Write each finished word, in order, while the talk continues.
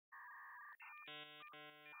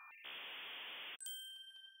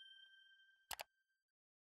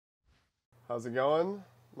How's it going?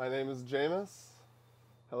 My name is Jameis.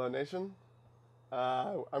 Hello, Nation.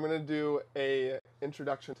 I'm going to do a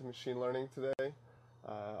introduction to machine learning today.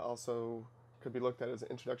 Also could be looked at as an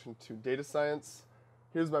introduction to data science.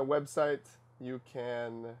 Here's my website. You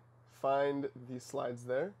can find these slides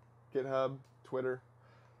there. GitHub, Twitter.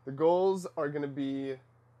 The goals are going to be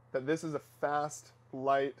that this is a fast,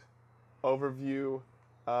 light overview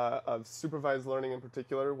of supervised learning in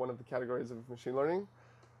particular, one of the categories of machine learning.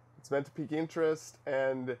 It's meant to pique interest,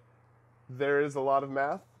 and there is a lot of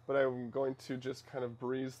math, but I'm going to just kind of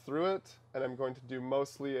breeze through it, and I'm going to do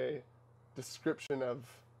mostly a description of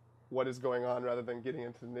what is going on rather than getting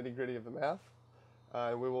into the nitty-gritty of the math.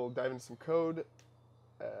 And we will dive into some code.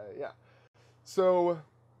 So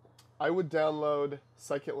I would download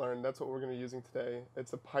scikit-learn. That's what we're going to be using today.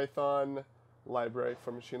 It's a Python library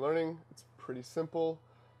for machine learning. It's pretty simple.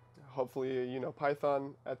 Hopefully you know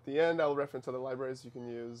Python. At the end, I'll reference other libraries you can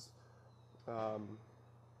use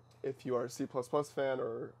if you are a C++ fan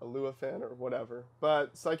or a Lua fan or whatever.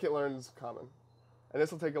 But scikit-learn is common. And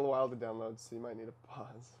this will take a while to download, so you might need to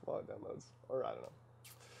pause while it downloads. Or I don't know.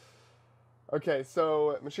 Okay,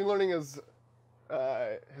 so machine learning is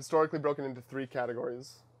historically broken into three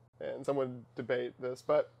categories. And some would debate this,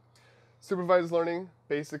 but supervised learning,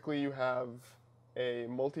 basically you have a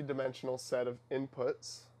multi-dimensional set of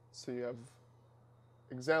inputs. So you have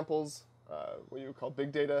examples, what you would call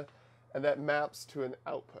big data, and that maps to an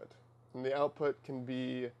output. And the output can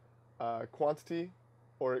be quantity,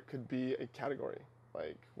 or it could be a category,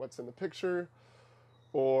 like what's in the picture,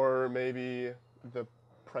 or maybe the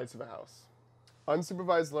price of a house.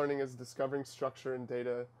 Unsupervised learning is discovering structure in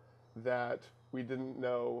data that we didn't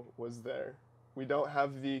know was there. We don't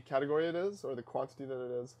have the category it is, or the quantity that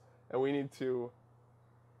it is, and we need to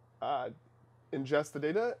ingest the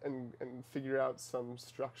data and figure out some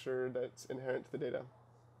structure that's inherent to the data.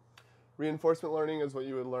 Reinforcement learning is what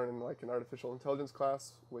you would learn in like an artificial intelligence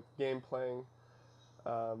class with game playing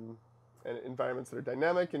and environments that are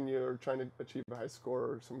dynamic, and you're trying to achieve a high score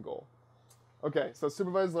or some goal. Okay, so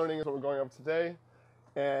supervised learning is what we're going over today,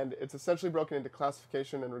 and it's essentially broken into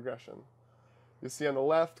classification and regression. You see on the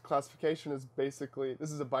left, classification is basically,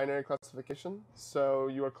 this is a binary classification, so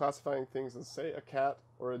you are classifying things as, say, a cat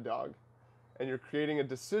or a dog. And you're creating a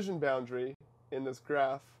decision boundary in this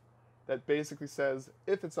graph that basically says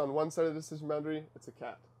if it's on one side of the decision boundary, it's a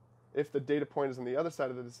cat. If the data point is on the other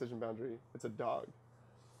side of the decision boundary, it's a dog.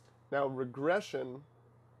 Now regression,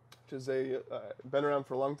 which is been around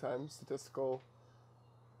for a long time, statistical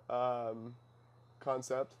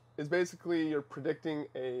concept, is basically you're predicting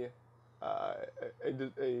a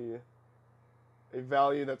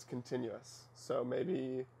value that's continuous. So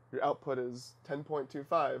maybe your output is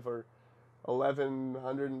 10.25 or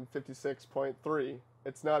 1156.3.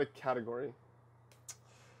 It's not a category.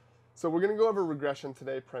 So we're going to go over regression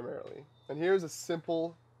today primarily. And here's a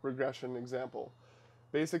simple regression example.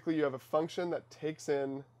 Basically, you have a function that takes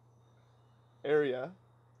in area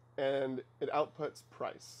and it outputs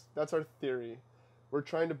price. That's our theory. We're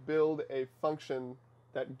trying to build a function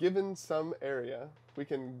that, given some area, we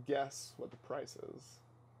can guess what the price is,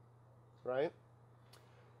 right?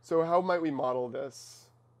 So how might we model this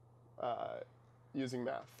using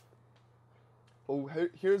math? Well,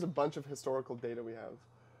 here's a bunch of historical data we have.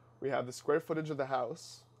 We have the square footage of the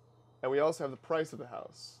house, and we also have the price of the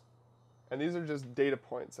house. And these are just data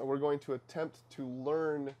points, and we're going to attempt to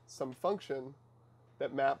learn some function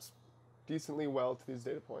that maps decently well to these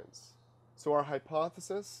data points. So our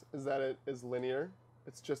hypothesis is that it is linear.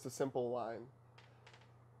 It's just a simple line.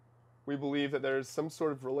 We believe that there is some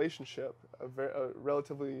sort of relationship, a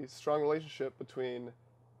relatively strong relationship between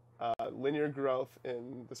linear growth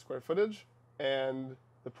in the square footage and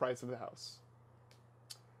the price of the house.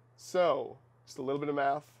 So, just a little bit of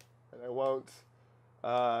math, and I won't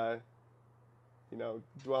dwell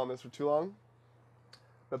on this for too long.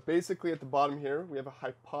 But basically at the bottom here, we have a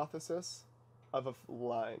hypothesis of a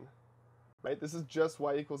line. Right? This is just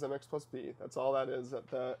y equals mx plus b. That's all that is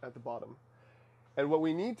at the bottom. And what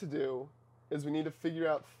we need to do is we need to figure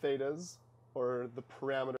out thetas, or the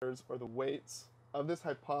parameters, or the weights of this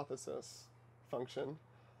hypothesis function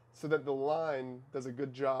so that the line does a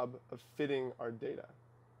good job of fitting our data.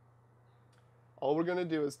 All we're going to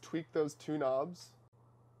do is tweak those two knobs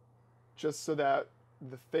just so that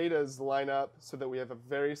the thetas line up so that we have a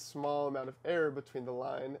very small amount of error between the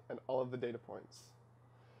line and all of the data points.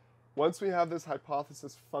 Once we have this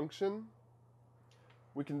hypothesis function,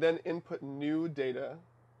 we can then input new data,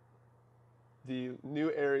 the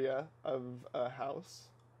new area of a house,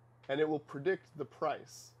 and it will predict the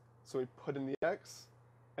price. So we put in the x,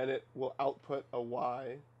 and it will output a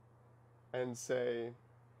y and say,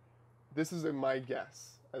 this is my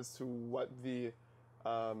guess as to what the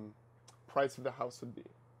price of the house would be,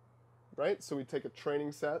 right? So we take a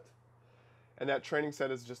training set, and that training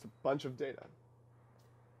set is just a bunch of data.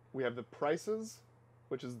 We have the prices,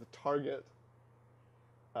 which is the target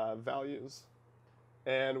values,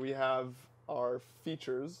 and we have our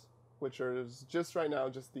features, which are just right now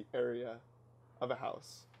just the area of a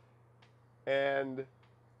house. And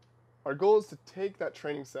our goal is to take that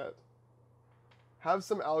training set, have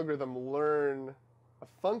some algorithm learn a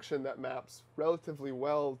function that maps relatively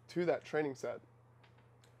well to that training set.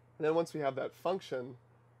 And then once we have that function,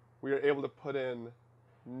 we are able to put in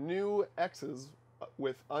new x's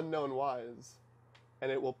with unknown y's,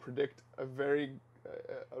 and it will predict a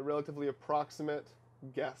relatively approximate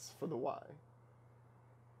guess for the y.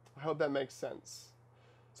 I hope that makes sense.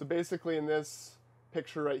 So basically in this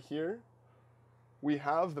picture right here, we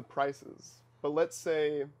have the prices, but let's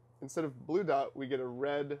say instead of blue dot, we get a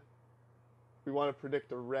red, we want to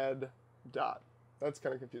predict a red dot. That's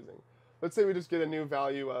kind of confusing. Let's say we just get a new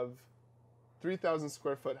value of 3,000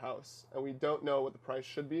 square foot house, and we don't know what the price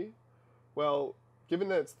should be. Well, given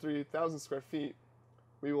that it's 3,000 square feet,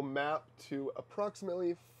 we will map to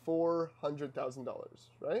approximately $400,000,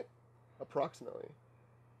 right? Approximately.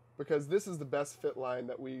 Because this is the best fit line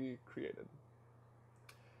that we created.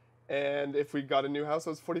 And if we got a new house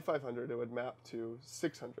that was 4,500, it would map to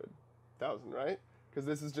 600,000, right? Because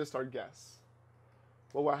this is just our guess.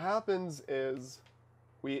 Well, what happens is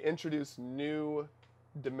we introduce new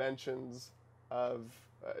dimensions of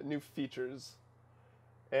new features.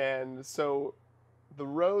 And so the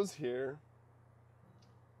rows here,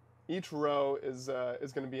 each row is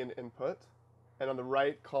going to be an input, and on the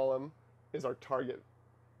right column is our target.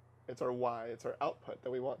 It's our y, it's our output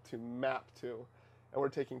that we want to map to. And we're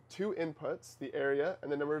taking two inputs, the area and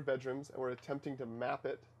the number of bedrooms, and we're attempting to map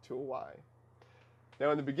it to a y.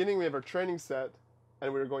 Now in the beginning we have our training set,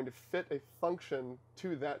 and we're going to fit a function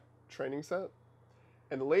to that training set.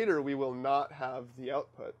 And later we will not have the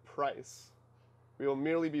output, price. We will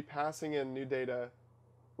merely be passing in new data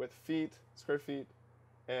with feet, square feet,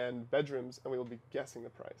 and bedrooms, and we will be guessing the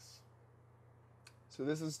price. So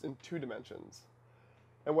this is in 2 dimensions.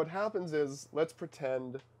 And what happens is, let's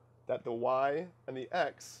pretend that the y and the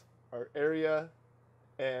x are area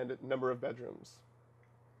and number of bedrooms.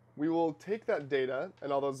 We will take that data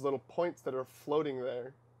and all those little points that are floating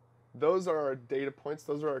there. Those are our data points.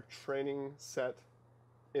 Those are our training set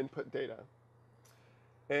input data.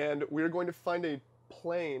 And we're going to find a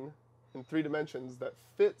plane in 3 dimensions that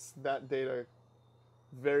fits that data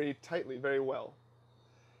very tightly, very well.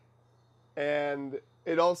 And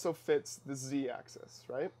it also fits the z-axis,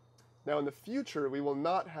 right? Now in the future, we will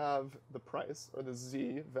not have the price, or the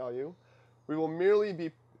z value. We will merely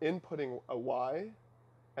be inputting a y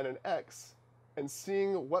and an x, and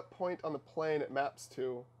seeing what point on the plane it maps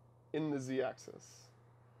to in the z-axis.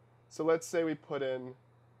 So let's say we put in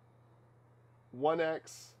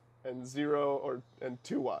 1x and 0 and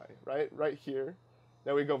 2y, right? Right here.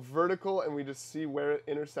 Now we go vertical and we just see where it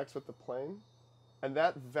intersects with the plane. And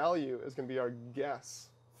that value is going to be our guess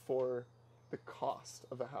for the cost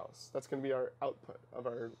of the house. That's going to be our output of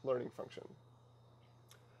our learning function,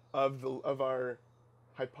 of our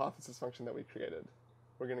hypothesis function that we created.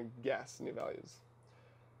 We're going to guess new values.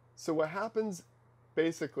 So what happens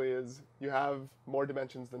basically is you have more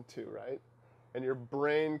dimensions than 2, right? And your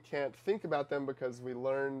brain can't think about them because we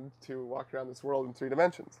learned to walk around this world in 3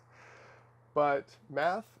 dimensions. But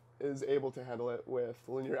math is able to handle it with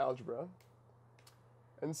linear algebra.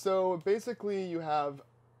 And so basically you have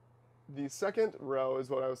the second row is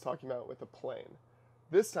what I was talking about with a plane.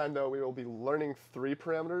 This time though, we will be learning 3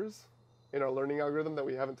 parameters in our learning algorithm that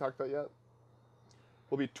we haven't talked about yet.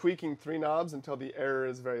 We'll be tweaking 3 knobs until the error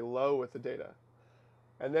is very low with the data.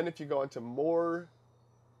 And then if you go into more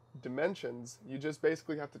dimensions, you just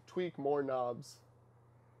basically have to tweak more knobs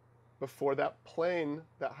before that plane,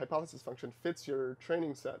 that hypothesis function, fits your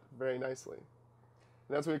training set very nicely.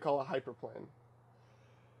 And that's what we call a hyperplane.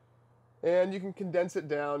 And you can condense it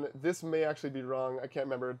down. This may actually be wrong. I can't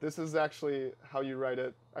remember. This is actually how you write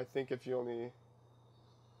it, I think, if you only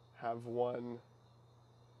have 1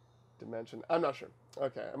 dimension. I'm not sure.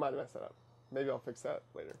 Okay, I might have messed that up. Maybe I'll fix that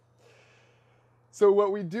later. So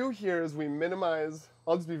what we do here is we minimize,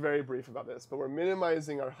 I'll just be very brief about this, but we're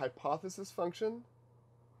minimizing our hypothesis function,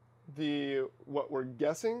 what we're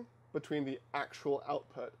guessing, between the actual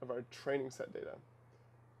output of our training set data.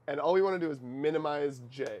 And all we want to do is minimize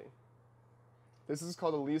j. This is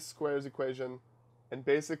called the least squares equation, and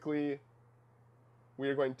basically we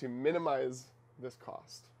are going to minimize this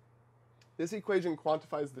cost. This equation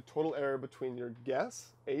quantifies the total error between your guess,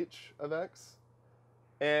 h of x,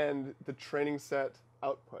 and the training set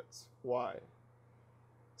outputs, y.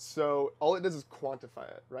 So all it does is quantify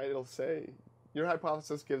it, right? It'll say, your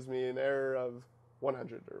hypothesis gives me an error of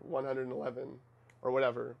 100 or 111 or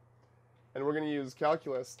whatever. And we're going to use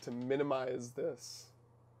calculus to minimize this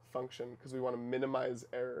function because we want to minimize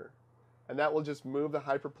error. And that will just move the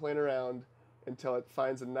hyperplane around until it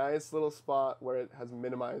finds a nice little spot where it has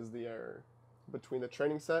minimized the error between the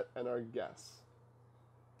training set and our guess.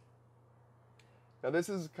 Now this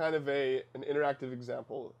is kind of an interactive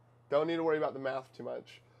example. Don't need to worry about the math too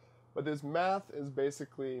much. But this math is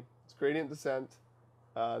basically, it's gradient descent.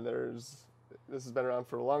 This has been around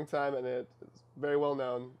for a long time and it's very well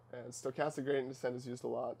known, and stochastic gradient descent is used a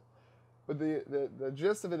lot. But the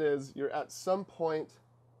gist of it is you're at some point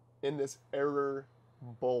in this error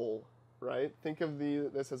bowl, right? Think of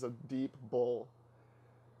this as a deep bowl.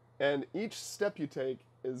 And each step you take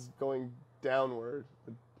is going downward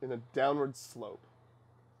in a downward slope.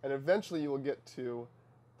 And eventually you will get to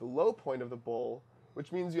the low point of the bowl,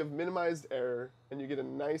 which means you have minimized error and you get a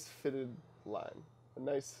nice fitted line, a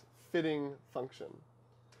nice fitting function.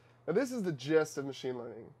 Now this is the gist of machine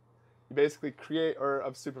learning. You basically create, or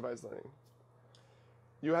of supervised learning.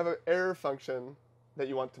 You have an error function that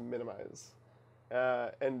you want to minimize.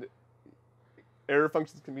 And error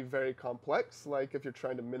functions can be very complex, like if you're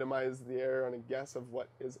trying to minimize the error on a guess of what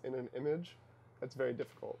is in an image, that's very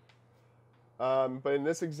difficult. But in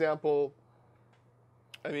this example,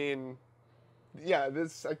 I mean, yeah,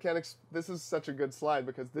 this is such a good slide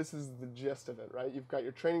because this is the gist of it, right? You've got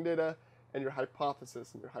your training data and your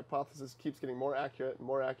hypothesis, and your hypothesis keeps getting more accurate,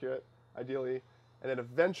 ideally, and then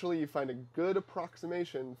eventually you find a good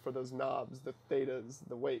approximation for those knobs, the thetas,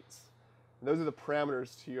 the weights. And those are the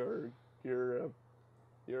parameters to your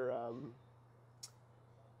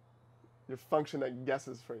function that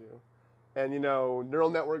guesses for you. And you know,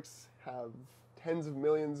 neural networks have tens of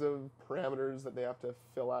millions of parameters that they have to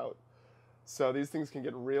fill out. So these things can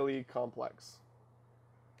get really complex.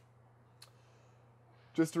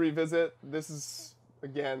 Just to revisit, this is,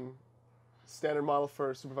 again, standard model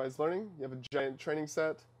for supervised learning. You have a giant training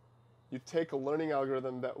set. You take a learning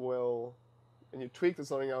algorithm and you tweak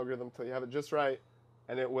this learning algorithm until you have it just right,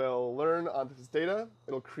 and it will learn onto this data.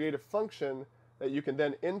 It'll create a function that you can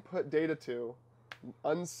then input data to,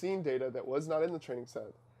 unseen data that was not in the training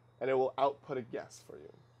set, and it will output a guess for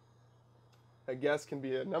you. A guess can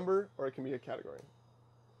be a number or it can be a category.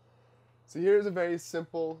 So here's a very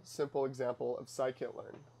simple example of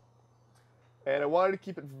scikit-learn. And I wanted to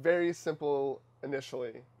keep it very simple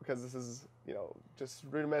initially because this is, you know, just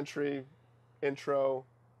rudimentary, intro,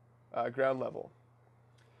 ground level.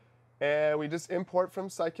 And we just import from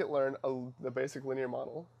scikit-learn the basic linear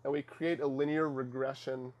model, and we create a linear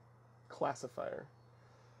regression classifier.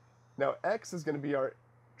 Now X is going to be our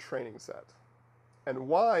training set, and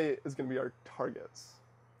Y is going to be our targets.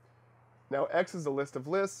 Now X is a list of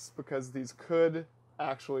lists because these could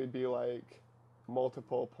actually be like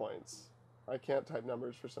multiple points. I can't type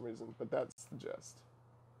numbers for some reason, but that's the gist.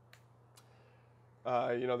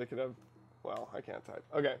 You know, they could have, well, I can't type.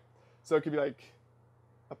 Okay, so it could be like,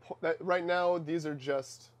 right now these are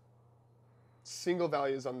just single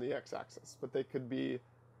values on the x-axis, but they could be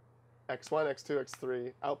x1, x2,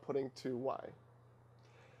 x3, outputting to y.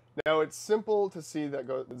 Now it's simple to see that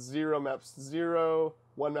 0 maps to 0,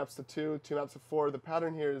 1 maps to 2, 2 maps to 4. The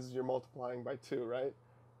pattern here is you're multiplying by 2, right?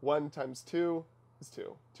 1 times 2 is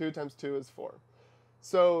 2. 2 times 2 is 4.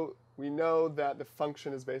 So we know that the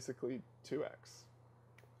function is basically 2x.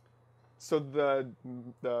 So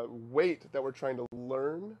the weight that we're trying to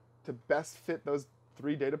learn to best fit those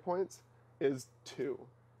 3 data points is 2.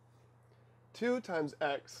 2 times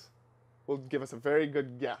x will give us a very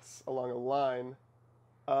good guess along a line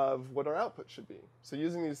of what our output should be. So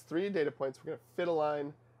using these 3 data points, we're going to fit a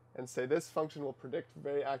line and say this function will predict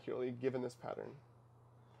very accurately given this pattern.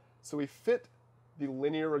 So we fit the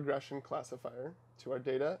linear regression classifier to our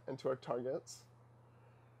data and to our targets.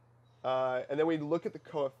 And then we look at the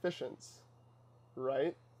coefficients,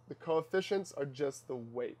 right? The coefficients are just the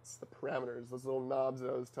weights, the parameters, those little knobs that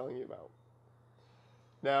I was telling you about.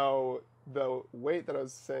 Now, the weight that I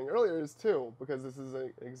was saying earlier is 2, because this is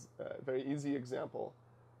a very easy example.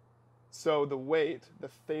 So the weight, the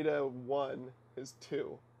theta 1 is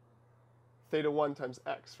 2. Theta 1 times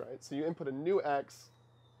x, right? So you input a new x.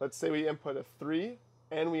 Let's say we input a 3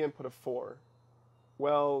 and we input a 4.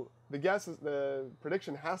 Well, the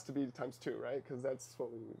prediction has to be times 2, right? Because that's what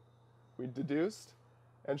we deduced.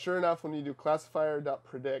 And sure enough, when you do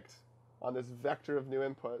classifier.predict on this vector of new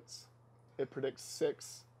inputs, it predicts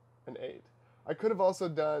 6 and 8. I could have also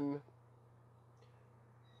done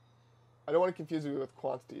I don't want to confuse you with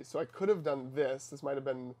quantity. So I could have done this. This might have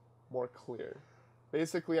been more clear.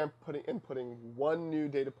 Basically, I'm inputting one new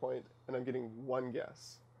data point, and I'm getting one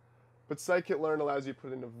guess. But scikit-learn allows you to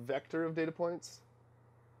put in a vector of data points,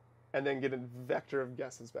 and then get a vector of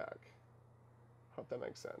guesses back. Hope that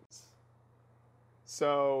makes sense.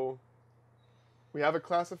 So we have a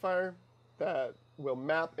classifier that will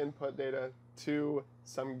map input data to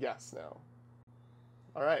some guess now.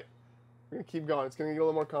 All right, we're going to keep going. It's going to get a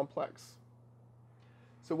little more complex.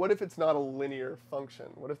 So what if it's not a linear function?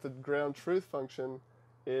 What if the ground truth function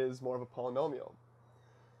is more of a polynomial?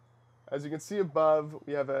 As you can see above,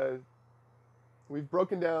 we've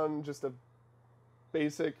broken down just a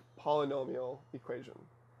basic polynomial equation.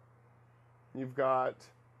 You've got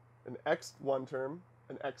an x1 term,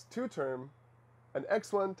 an x2 term, an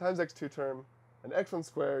x1 times x2 term, an x1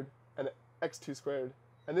 squared, and an x2 squared.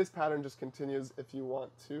 And this pattern just continues if you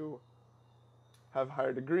want to have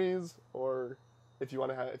higher degrees, or if you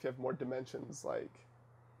have more dimensions like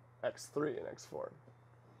x3 and x4.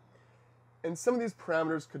 And some of these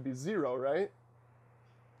parameters could be 0, right?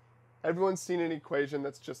 Everyone's seen an equation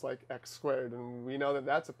that's just like x squared, and we know that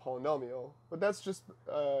that's a polynomial, but that's just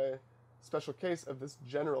a special case of this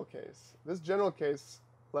general case. This general case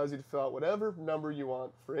allows you to fill out whatever number you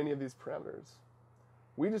want for any of these parameters.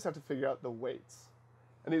 We just have to figure out the weights.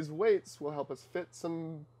 And these weights will help us fit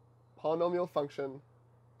some polynomial function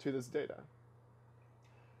to this data.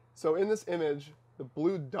 So in this image, the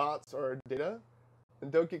blue dots are our data,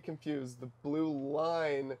 and don't get confused, the blue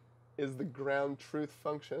line is the ground truth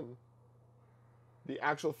function, the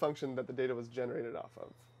actual function that the data was generated off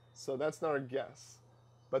of. So that's not our guess.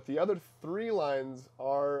 But the other 3 lines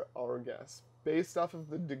are our guess, based off of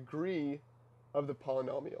the degree of the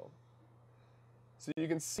polynomial. So you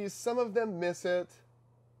can see some of them miss it.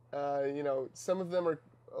 Some of them are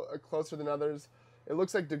closer than others. It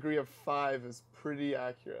looks like degree of 5 is pretty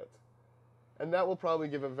accurate. And that will probably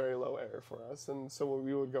give a very low error for us, and so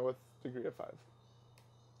we would go with degree of 5.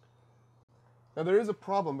 Now there is a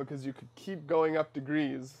problem, because you could keep going up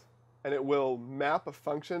degrees, and it will map a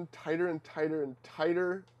function tighter and tighter and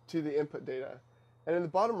tighter to the input data. And in the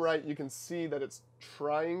bottom right, you can see that it's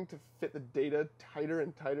trying to fit the data tighter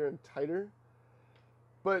and tighter and tighter.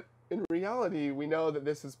 But in reality, we know that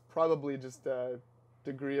this is probably just a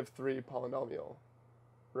degree of 3 polynomial,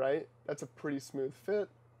 right? That's a pretty smooth fit.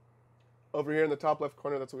 Over here in the top left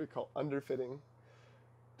corner, that's what we call underfitting.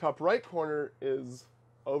 Top right corner is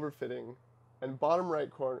overfitting, and bottom right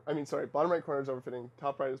corner is overfitting,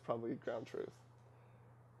 top right is probably ground truth.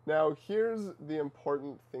 Now here's the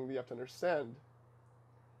important thing that you have to understand.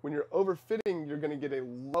 When you're overfitting, you're going to get a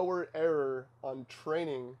lower error on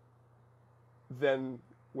training than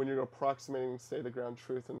when you're approximating, say, the ground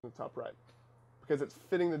truth in the top right, because it's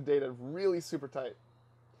fitting the data really super tight.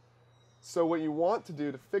 So what you want to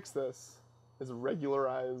do to fix this is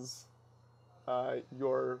regularize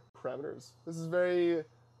your parameters. This is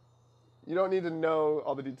you don't need to know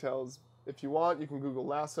all the details. If you want, you can Google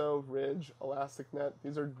lasso, ridge, elastic net.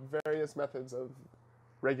 These are various methods of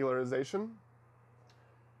regularization.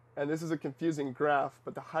 And this is a confusing graph,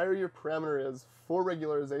 but the higher your parameter is for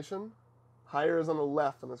regularization, higher is on the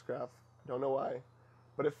left on this graph. I don't know why.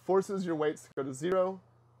 But it forces your weights to go to 0,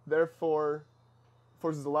 therefore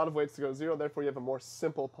forces a lot of weights to go to 0, therefore you have a more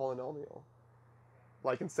simple polynomial.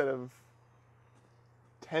 Like instead of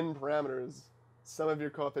 10 parameters, some of your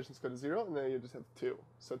coefficients go to 0, and then you just have 2.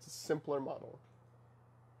 So it's a simpler model.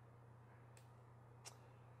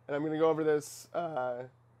 And I'm going to go over this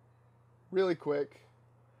really quick.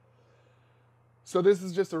 So this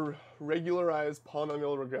is just a regularized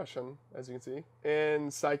polynomial regression, as you can see, in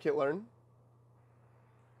scikit-learn.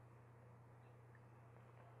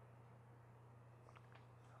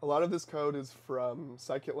 A lot of this code is from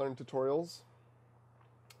scikit-learn tutorials.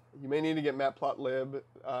 You may need to get matplotlib.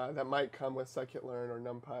 That might come with scikit-learn or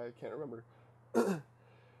numpy, I can't remember.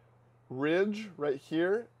 Ridge, right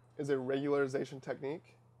here, is a regularization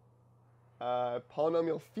technique.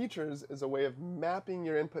 Polynomial features is a way of mapping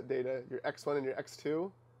your input data, your x1 and your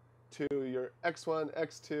x2, to your x1,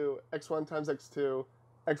 x2, x1 times x2,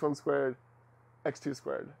 x1 squared, x2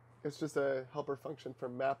 squared. It's just a helper function for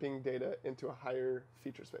mapping data into a higher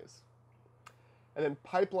feature space. And then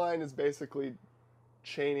pipeline is basically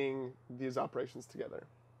chaining these operations together.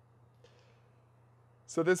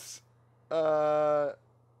 So this, right,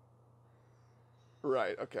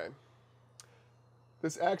 okay.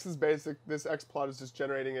 This x is basic, this x plot is just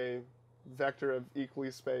generating a vector of equally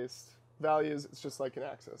spaced values. It's just like an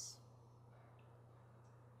axis.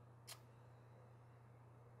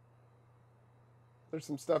 There's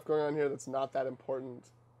some stuff going on here that's not that important,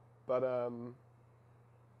 but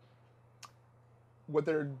what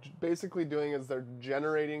they're basically doing is they're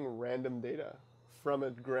generating random data from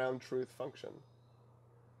a ground truth function.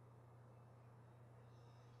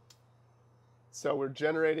 So we're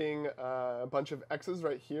generating a bunch of x's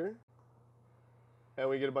right here, and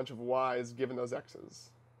we get a bunch of y's given those x's.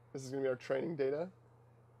 This is going to be our training data.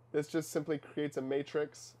 This just simply creates a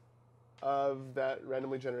matrix of that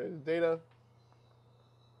randomly generated data.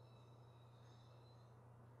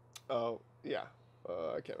 Oh, yeah,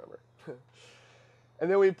 I can't remember. And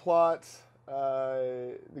then we plot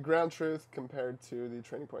the ground truth compared to the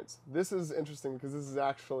training points. This is interesting because this is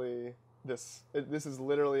actually this. This is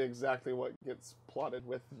literally exactly what gets plotted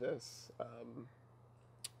with this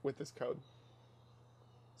code.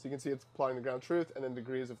 So you can see it's plotting the ground truth and then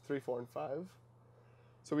degrees of 3, 4, and 5.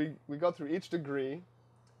 So we go through each degree, and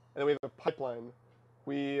then we have a pipeline.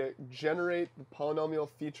 We generate the polynomial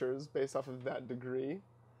features based off of that degree,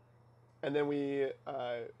 and then we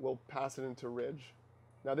will pass it into ridge.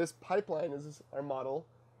 Now this pipeline is our model,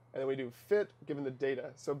 and then we do fit given the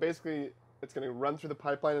data. So basically, it's going to run through the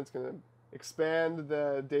pipeline, and it's going to expand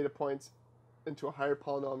the data points into a higher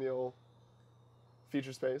polynomial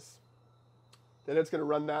feature space. Then it's going to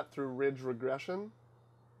run that through ridge regression,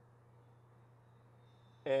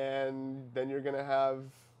 and then you're going to have,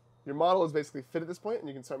 your model is basically fit at this point, and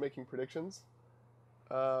you can start making predictions.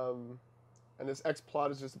 And this x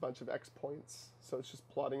plot is just a bunch of x points, so it's just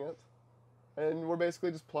plotting it. And we're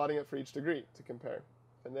basically just plotting it for each degree to compare,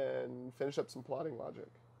 and then finish up some plotting logic.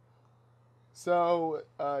 So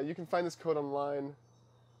you can find this code online.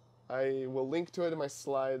 I will link to it in my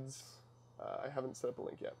slides. I haven't set up a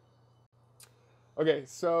link yet. Okay,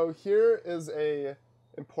 so here is a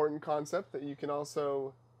important concept that you can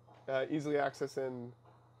also easily access in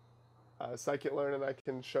scikit-learn, and I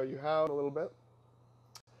can show you how in a little bit.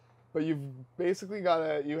 But you've basically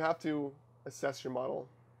you have to assess your model,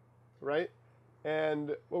 right?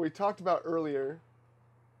 And what we talked about earlier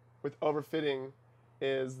with overfitting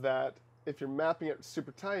is that if you're mapping it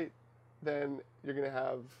super tight, then you're going to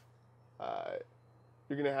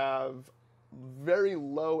have very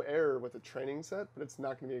low error with a training set, but it's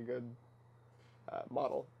not going to be a good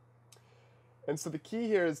model. And so the key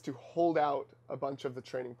here is to hold out a bunch of the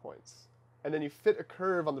training points. And then you fit a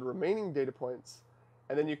curve on the remaining data points,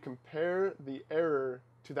 and then you compare the error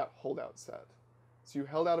to that holdout set. So you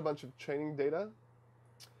held out a bunch of training data,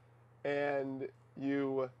 and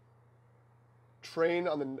you train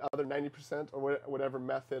on the other 90% or whatever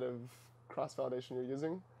method of cross-validation you're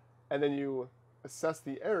using, and then you assess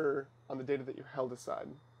the error on the data that you held aside.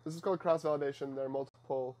 This is called cross-validation. There are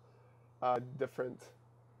multiple different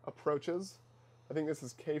approaches. I think this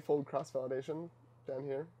is k-fold cross-validation down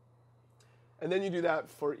here. And then you do that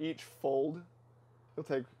for each fold. You'll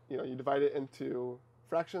take, you divide it into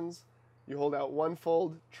fractions. You hold out one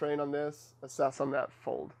fold, train on this, assess on that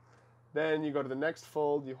fold. Then you go to the next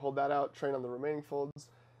fold, you hold that out, train on the remaining folds,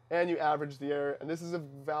 and you average the error. And this is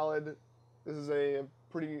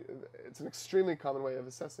it's an extremely common way of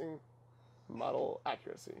assessing model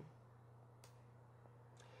accuracy.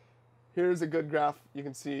 Here's a good graph. You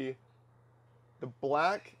can see the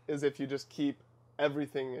black is if you just keep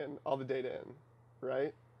everything in, all the data in,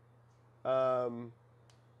 right?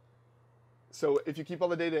 So if you keep all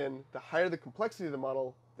the data in, the higher the complexity of the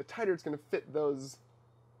model, the tighter it's going to fit those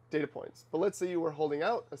data points. But let's say you were holding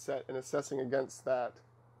out a set and assessing against that.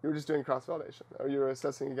 You were just doing cross-validation, or you were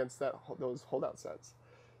assessing against those holdout sets.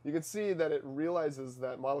 You can see that it realizes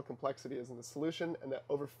that model complexity isn't the solution, and that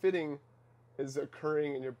overfitting is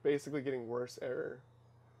occurring, and you're basically getting worse error.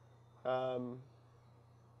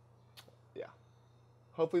 Yeah.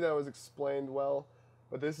 Hopefully that was explained well,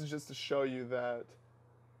 but this is just to show you that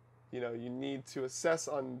you need to assess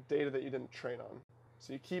on data that you didn't train on.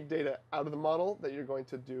 So you keep data out of the model that you're going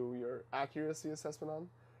to do your accuracy assessment on,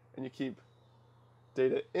 and you keep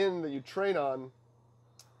data in that you train on,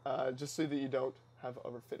 just so that you don't have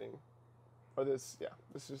overfitting. Or this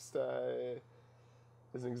is just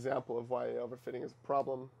is an example of why overfitting is a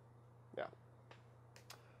problem. Yeah.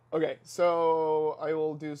 Okay, so I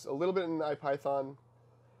will do a little bit in IPython.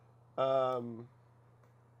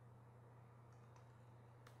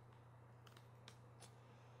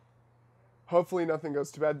 Hopefully nothing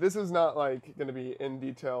goes too bad. This is not going to be in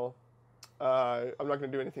detail. I'm not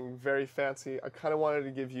going to do anything very fancy. I kind of wanted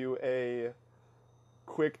to give you a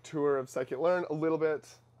quick tour of scikit-learn a little bit.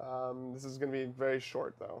 This is going to be very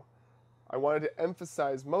short though. I wanted to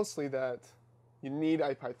emphasize mostly that you need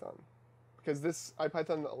IPython, because this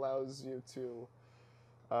IPython allows you to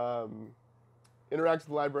interact with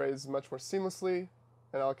libraries much more seamlessly,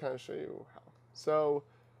 and I'll kind of show you how. So,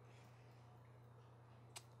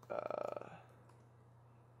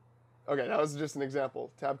 Okay, that was just an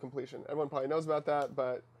example, tab completion. Everyone probably knows about that,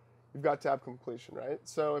 but you've got tab completion, right?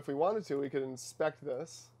 So if we wanted to, we could inspect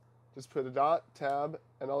this, just put a dot, tab,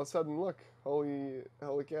 and all of a sudden, look, holy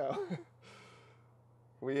cow.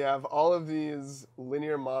 We have all of these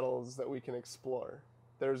linear models that we can explore.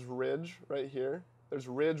 There's ridge right here. There's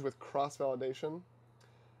ridge with cross-validation.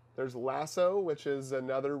 There's lasso, which is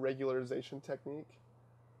another regularization technique.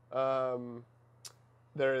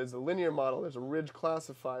 There is a linear model. There's a ridge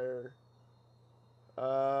classifier.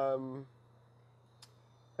 And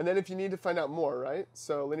then if you need to find out more, right?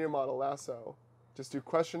 So linear model, lasso. Just do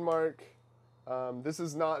question mark. This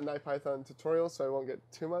is not an IPython tutorial, so I won't get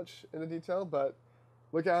too much into detail, but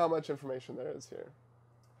look at how much information there is here.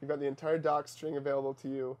 You've got the entire doc string available to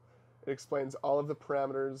you. It explains all of the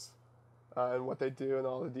parameters and what they do and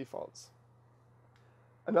all the defaults.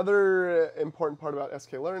 Another important part about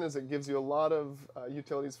sklearn is it gives you a lot of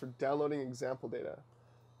utilities for downloading example data.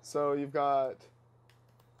 So you've got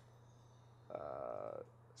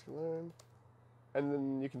sklearn, and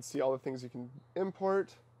then you can see all the things you can import.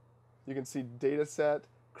 You can see data set.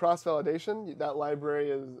 Cross-validation, that library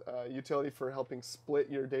is a utility for helping split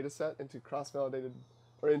your data set into cross-validated,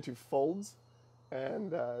 or into folds,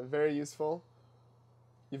 and very useful.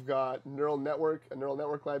 You've got neural network, a neural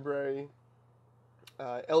network library,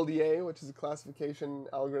 LDA, which is a classification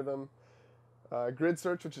algorithm, grid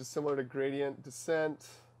search, which is similar to gradient descent,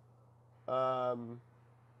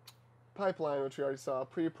 pipeline, which we already saw,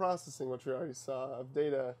 pre-processing, which we already saw of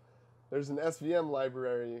data. There's an SVM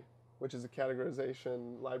library, which is a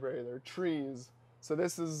categorization library. There are trees. So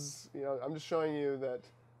this is, I'm just showing you that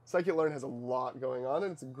scikit-learn has a lot going on,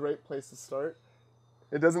 and it's a great place to start.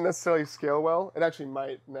 It doesn't necessarily scale well. It actually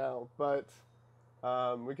might now, but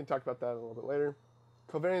we can talk about that a little bit later.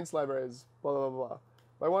 Covariance libraries, blah, blah, blah, blah.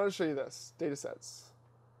 But I wanted to show you this, data sets.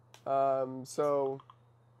 So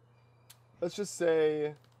let's just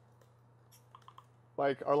say,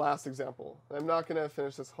 like our last example. I'm not going to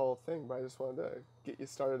finish this whole thing, but I just wanted to get you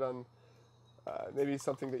started on maybe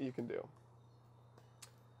something that you can do.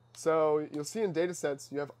 So you'll see in data sets,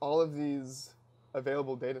 you have all of these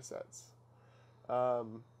available data sets.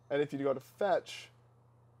 And if you go to fetch,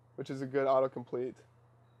 which is a good autocomplete,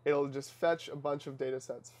 it'll just fetch a bunch of data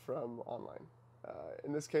sets from online.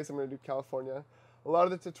 In this case, I'm going to do California. A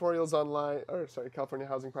lot of the tutorials online, California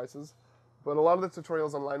housing prices, but a lot of the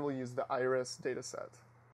tutorials online will use the iris data set.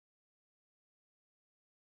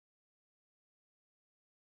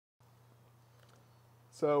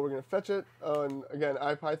 So we're going to fetch it. Oh, and again,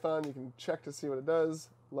 IPython, you can check to see what it does.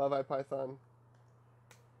 Love IPython.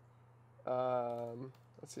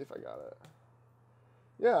 Let's see if I got it.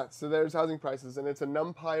 Yeah, so there's housing prices, and it's a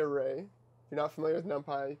NumPy array. If you're not familiar with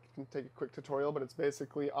NumPy, you can take a quick tutorial, but it's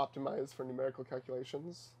basically optimized for numerical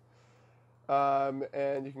calculations.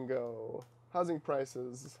 And you can go housing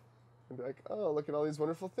prices and be like, oh, look at all these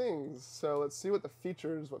wonderful things. So let's see what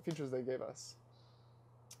features they gave us.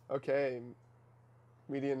 Okay,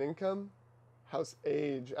 median income, house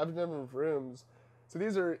age, average number of rooms.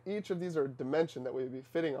 So each of these are a dimension that we'd be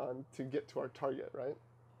fitting on to get to our target, right?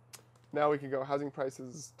 Now we can go housing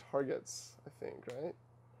prices targets, I think, right?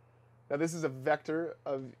 Now this is a vector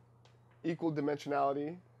of equal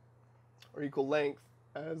dimensionality or equal length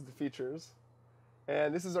as the features.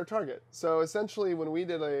 And this is our target. So essentially when we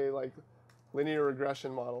did a linear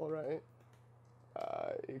regression model, right,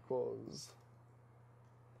 equals,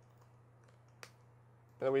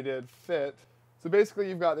 and then we did fit. So basically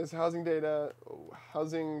you've got this housing data,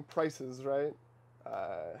 housing prices, right?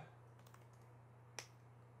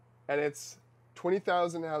 And it's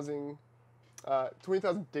 20,000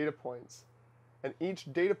 20,000 data points. And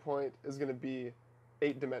each data point is going to be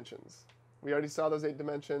 8 dimensions. We already saw those 8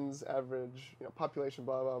 dimensions, average, population,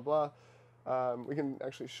 blah, blah, blah. We can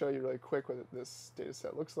actually show you really quick what this data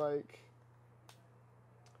set looks like.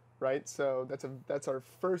 Right, so that's our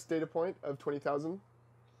first data point of 20,000.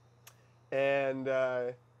 And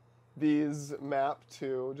these map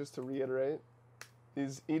to, just to reiterate,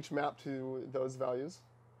 these each map to those values.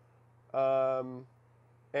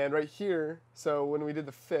 And right here, so when we did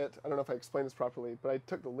the fit, I don't know if I explained this properly, but I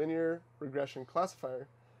took the linear regression classifier,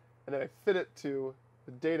 and then I fit it to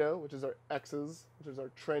the data, which is our x's, which is our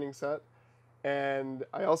training set, and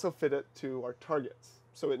I also fit it to our targets.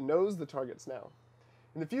 So it knows the targets now.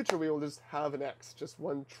 In the future, we will just have an x, just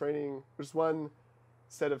one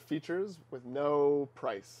set of features with no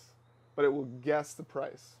price, but it will guess the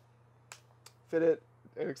price. Fit it,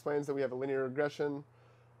 it explains that we have a linear regression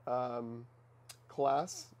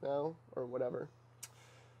class now, or whatever.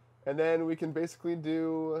 And then we can basically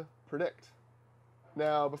do predict.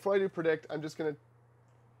 Now, before I do predict, I'm just going to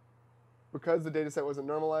because the data set wasn't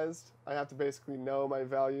normalized, I have to basically know my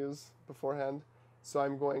values beforehand. So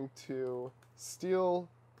I'm going to steal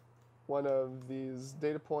one of these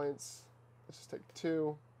data points. Let's just take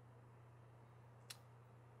 2.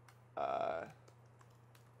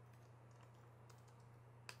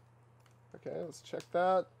 Okay, let's check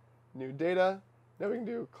that. New data. Now we can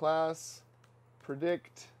do class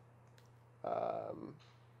predict.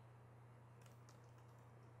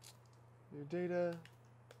 New data.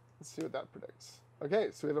 Let's see what that predicts. Okay,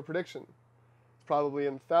 so we have a prediction. It's probably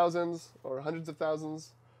in thousands or hundreds of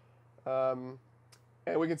thousands. And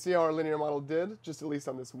we can see how our linear model did, just at least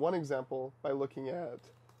on this one example, by looking at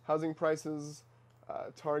housing prices,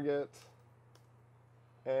 target,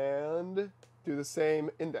 and do the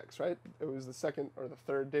same index, right? It was the second or the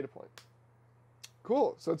third data point.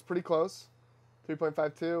 Cool, so it's pretty close.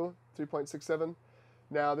 3.52, 3.67.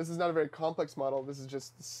 Now, this is not a very complex model. This is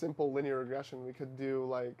just simple linear regression. We could do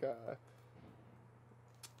like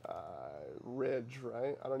ridge,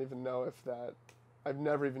 right? I don't even know if that, I've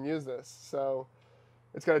never even used this. So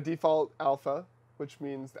it's got a default alpha, which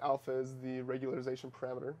means the alpha is the regularization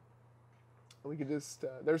parameter. And we could just,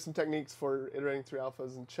 there's some techniques for iterating through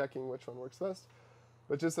alphas and checking which one works best.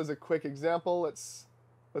 But just as a quick example, let's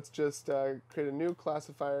just create a new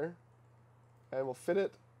classifier, and we'll fit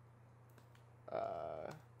it.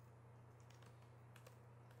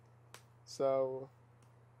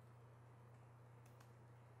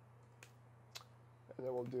 And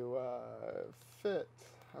then we'll do fit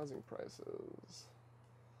housing prices.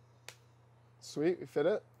 Sweet, we fit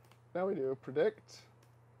it. Now we do predict.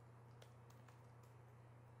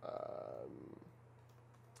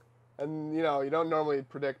 And you know, you don't normally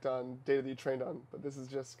predict on data that you trained on, but this is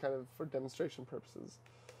just kind of for demonstration purposes.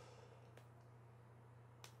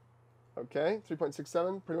 Okay,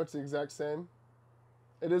 3.67, pretty much the exact same.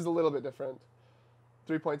 It is a little bit different.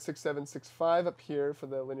 3.6765 up here for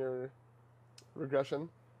the linear regression,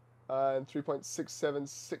 and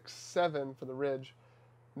 3.6767 for the ridge.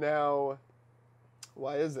 Now,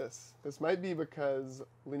 why is this? This might be because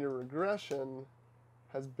linear regression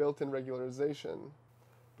has built-in regularization.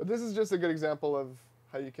 But this is just a good example of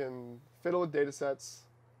how you can fiddle with data sets.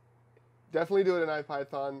 Definitely do it in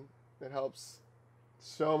IPython. It helps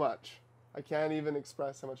so much. I can't even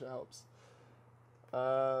express how much it helps.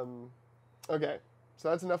 Okay, so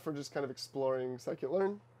that's enough for just kind of exploring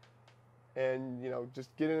scikit-learn. And, you know,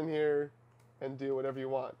 just get in here and do whatever you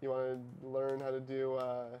want. You want to learn how to do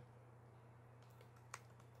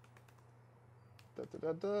if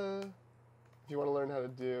you want to learn how to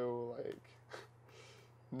do, like,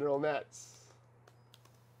 neural nets,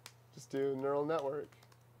 just do neural network,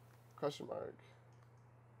 question mark.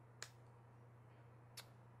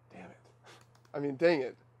 Damn it. I mean, dang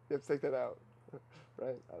it. You have to take that out,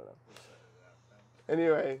 right? I don't know.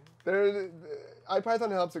 Anyway,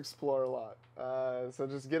 IPython helps explore a lot. So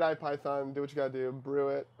just get IPython, do what you gotta do, brew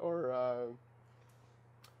it, or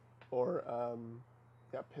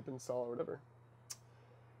yeah, pip install or whatever.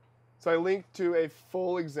 So I linked to a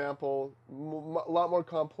full example, a lot more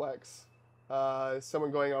complex.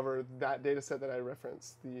 Someone going over that data set that I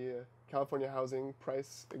referenced, the California housing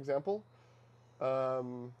price example.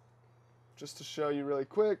 Just to show you really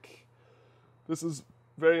quick, this is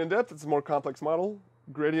very in-depth. It's a more complex model.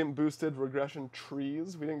 Gradient boosted regression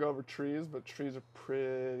trees. We didn't go over trees, but trees are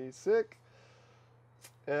pretty sick.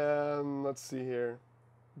 And let's see here.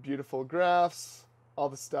 Beautiful graphs, all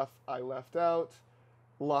the stuff I left out.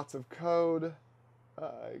 Lots of code.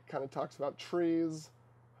 It kind of talks about trees,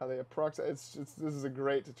 how they approximate. This is a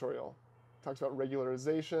great tutorial. It talks about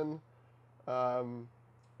regularization.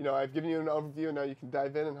 You know, I've given you an overview, and now you can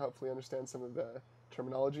dive in and hopefully understand some of the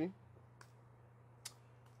terminology.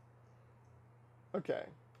 Okay.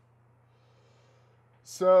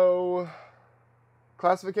 So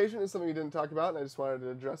classification is something we didn't talk about, and I just wanted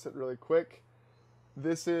to address it really quick.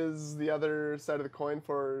 This is the other side of the coin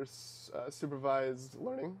for supervised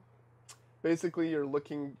learning. Basically, you're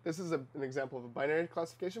looking, this is an example of a binary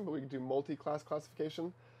classification, but we can do multi-class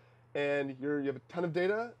classification. And you have a ton of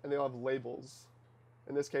data, and they all have labels.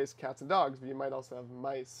 In this case, cats and dogs, but you might also have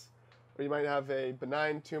mice. Or you might have a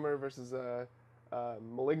benign tumor versus a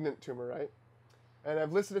malignant tumor, right? And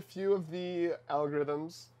I've listed a few of the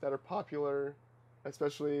algorithms that are popular,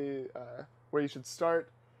 especially where you should start.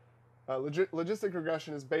 Logistic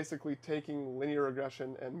regression is basically taking linear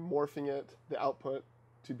regression and morphing it, the output,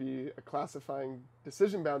 to be a classifying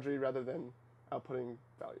decision boundary rather than outputting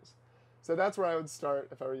values. So that's where I would start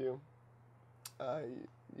if I were you.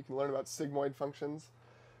 You can learn about sigmoid functions.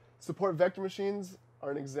 Support vector machines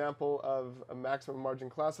are an example of a maximum margin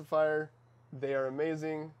classifier. They are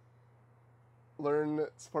amazing. learn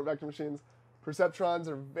support vector machines. Perceptrons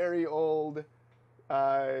are very old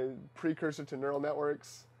precursor to neural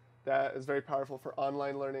networks that is very powerful for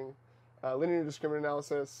online learning. Linear discriminant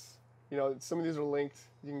analysis, some of these are linked.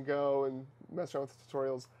 You can go and mess around with the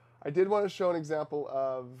tutorials. I did want to show an example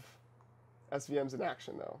of SVMs in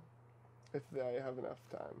action, though, if I have enough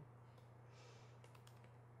time.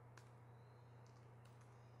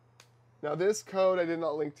 Now, this code I did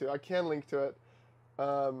not link to. I can link to it,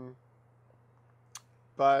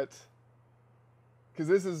 but because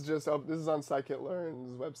this is on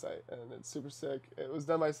scikit-learn's website, and it's super sick. It was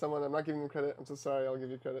done by someone. I'm not giving them credit. I'm so sorry. I'll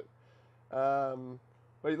give you credit.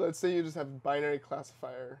 But let's say you just have binary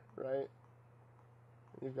classifier, right?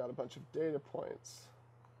 You've got a bunch of data points.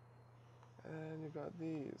 And you've got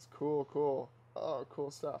these. Cool, cool. Oh,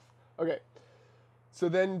 cool stuff. Okay. So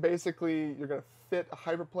then basically you're going to fit a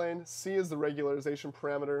hyperplane. C is the regularization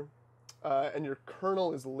parameter. And your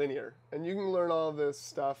kernel is linear. And you can learn all this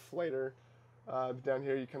stuff later. Down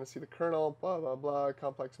here you kind of see the kernel, blah, blah, blah,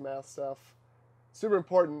 complex math stuff. Super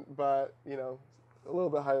important, but, a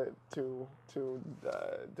little bit too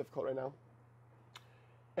difficult right now.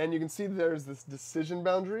 And you can see there's this decision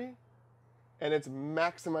boundary, and it's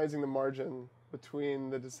maximizing the margin between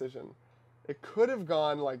the decision. It could have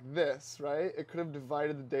gone like this, right? It could have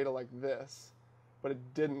divided the data like this, but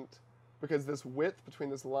it didn't, because this width between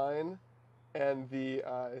this line and the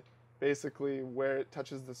basically where it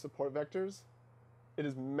touches the support vectors, it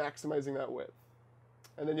is maximizing that width.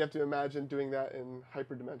 And then you have to imagine doing that in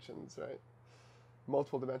hyperdimensions, right?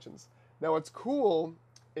 Multiple dimensions. Now what's cool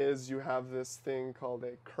is you have this thing called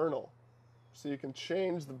a kernel. So you can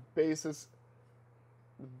change the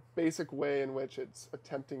basic way in which it's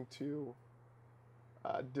attempting to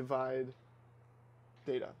divide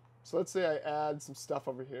data. So let's say I add some stuff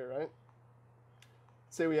over here, right?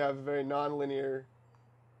 Say we have a very nonlinear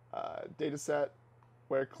data set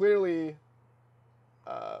where clearly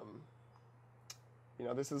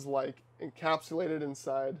this is like encapsulated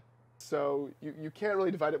inside. So you can't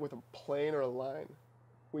really divide it with a plane or a line.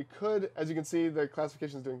 We could, as you can see, the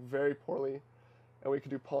classification is doing very poorly. And we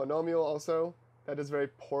could do polynomial also. That does very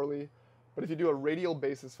poorly. But if you do a radial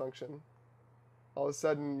basis function, all of a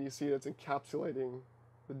sudden you see it's encapsulating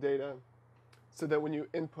the data. So that when you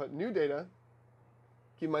input new data,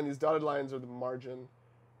 keep in mind these dotted lines are the margin.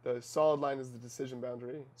 The solid line is the decision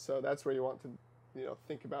boundary. So that's where you want to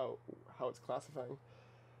think about how it's classifying.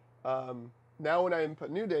 Now when I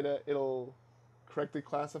input new data, it'll correctly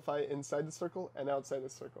classify inside the circle and outside the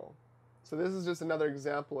circle. So this is just another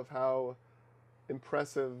example of how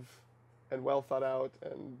impressive and well thought out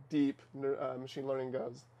and deep machine learning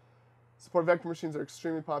goes. Support vector machines are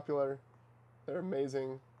extremely popular. They're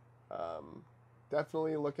amazing.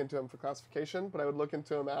 Definitely look into them for classification, but I would look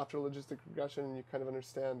into them after logistic regression and you kind of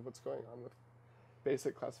understand what's going on with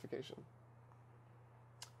basic classification.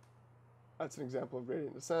 That's an example of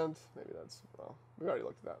gradient descent. Maybe that's, well, we already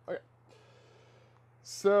looked at that. Okay.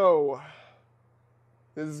 So,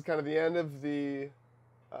 this is kind of the end of the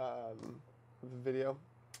video.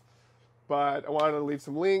 But I wanted to leave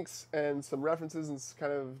some links and some references and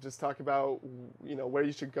kind of just talk about, where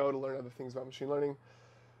you should go to learn other things about machine learning.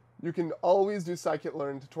 You can always do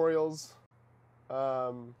scikit-learn tutorials.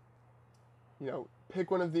 Pick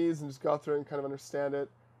one of these and just go through it and kind of understand it.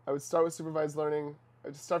 I would start with supervised learning. I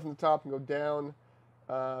would just start from the top and go down.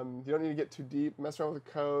 You don't need to get too deep. Mess around with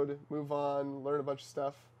the code, move on, learn a bunch of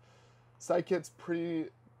stuff. Scikit's pretty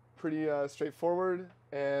straightforward,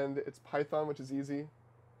 and it's Python, which is easy.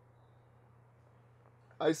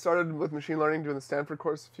 I started with machine learning doing the Stanford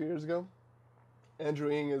course a few years ago.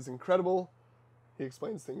 Andrew Ng is incredible. He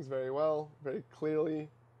explains things very well, very clearly.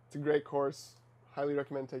 It's a great course. Highly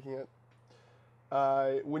recommend taking it.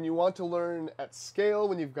 When you want to learn at scale,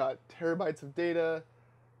 when you've got terabytes of data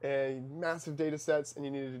and massive data sets and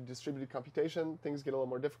you need to do distributed computation, things get a little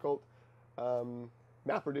more difficult.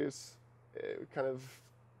 MapReduce kind of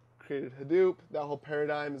created Hadoop. That whole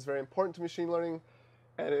paradigm is very important to machine learning.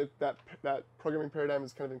 And that programming paradigm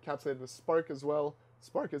is kind of encapsulated with Spark as well.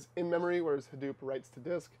 Spark is in memory, whereas Hadoop writes to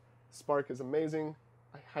disk. Spark is amazing.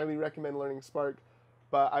 I highly recommend learning Spark.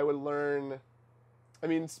 But I would learn...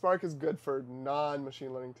 Spark is good for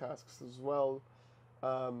non-machine learning tasks as well.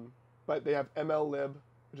 But they have MLlib,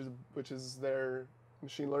 which is their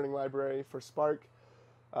machine learning library for Spark.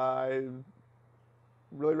 I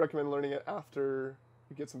really recommend learning it after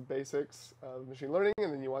you get some basics of machine learning,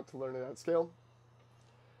 and then you want to learn it at scale.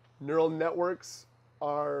 Neural networks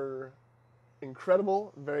are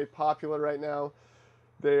incredible, very popular right now.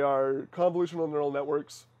 They are convolutional neural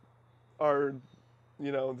networks are,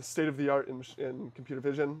 the state of the art in computer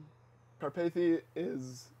vision. Carpathy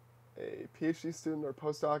is a PhD student or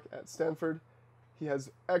postdoc at Stanford. He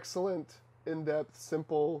has excellent, in-depth,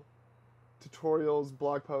 simple tutorials,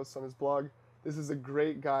 blog posts on his blog. This is a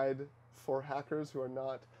great guide for hackers who are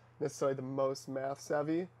not necessarily the most math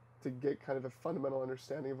savvy to get kind of a fundamental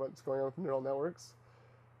understanding of what's going on with neural networks.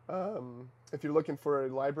 If you're looking for a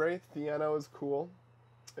library, Theano is cool.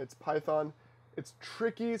 It's Python. It's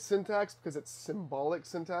tricky syntax because it's symbolic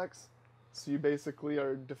syntax. So you basically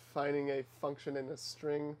are defining a function in a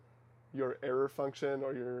string, your error function,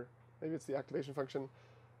 or maybe it's the activation function.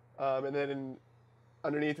 And then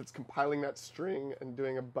underneath it's compiling that string and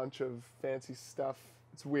doing a bunch of fancy stuff.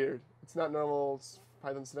 It's weird. It's not normal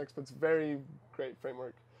Python syntax, but it's very great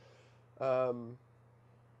framework.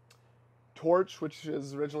 Torch, which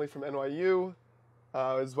is originally from NYU,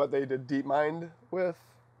 is what they did DeepMind with.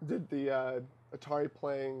 Did the Atari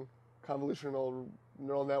playing convolutional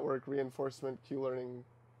neural network reinforcement Q-learning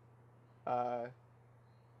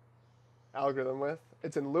algorithm with.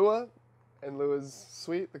 It's in Lua, and Lua's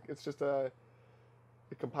sweet. It's just it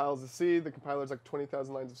compiles the C. The compiler's like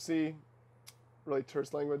 20,000 lines of C. Really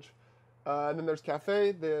terse language. And then there's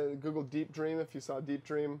Caffe. The Google Deep Dream, if you saw Deep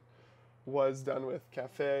Dream, was done with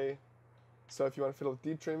Caffe. So if you want to fiddle with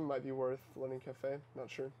Deep Dream, it might be worth learning Caffe. Not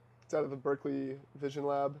sure. It's out of the Berkeley Vision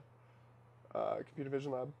Lab, Computer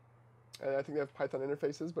Vision Lab. And I think they have Python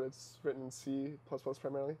interfaces, but it's written in C++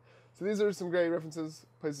 primarily. So these are some great references,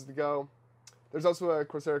 places to go. There's also a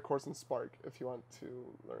Coursera course in Spark if you want to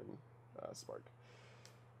learn Spark.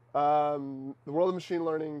 The world of machine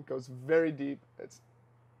learning goes very deep. It's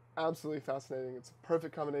absolutely fascinating. It's a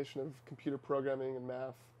perfect combination of computer programming and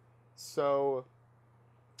math. So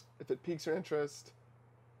if it piques your interest,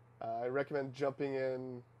 I recommend jumping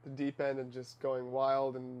in the deep end and just going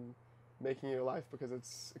wild and making it your life because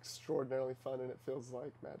it's extraordinarily fun and it feels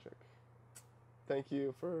like magic. Thank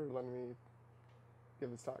you for letting me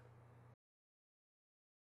give this talk.